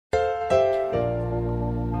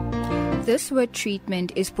This word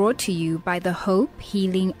treatment is brought to you by the Hope,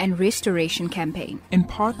 Healing and Restoration Campaign in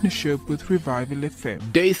partnership with Revival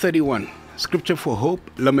FM. Day 31. Scripture for Hope,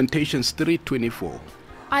 Lamentations 3:24.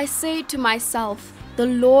 I say to myself, the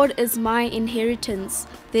Lord is my inheritance,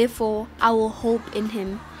 therefore I will hope in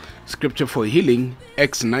him. Scripture for healing,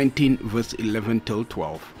 Acts 19 verse 11 till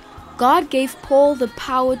 12. God gave Paul the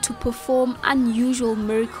power to perform unusual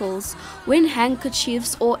miracles. When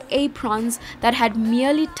handkerchiefs or aprons that had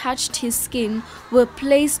merely touched his skin were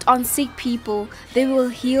placed on sick people, they were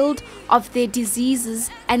healed of their diseases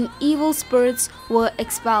and evil spirits were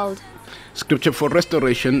expelled. Scripture for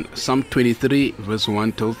restoration, Psalm 23 verse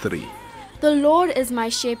 1 till 3. The Lord is my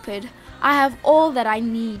shepherd. I have all that I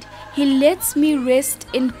need. He lets me rest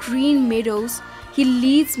in green meadows. He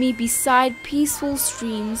leads me beside peaceful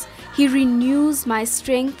streams. He renews my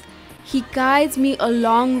strength. He guides me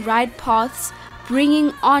along right paths,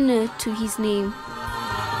 bringing honor to his name.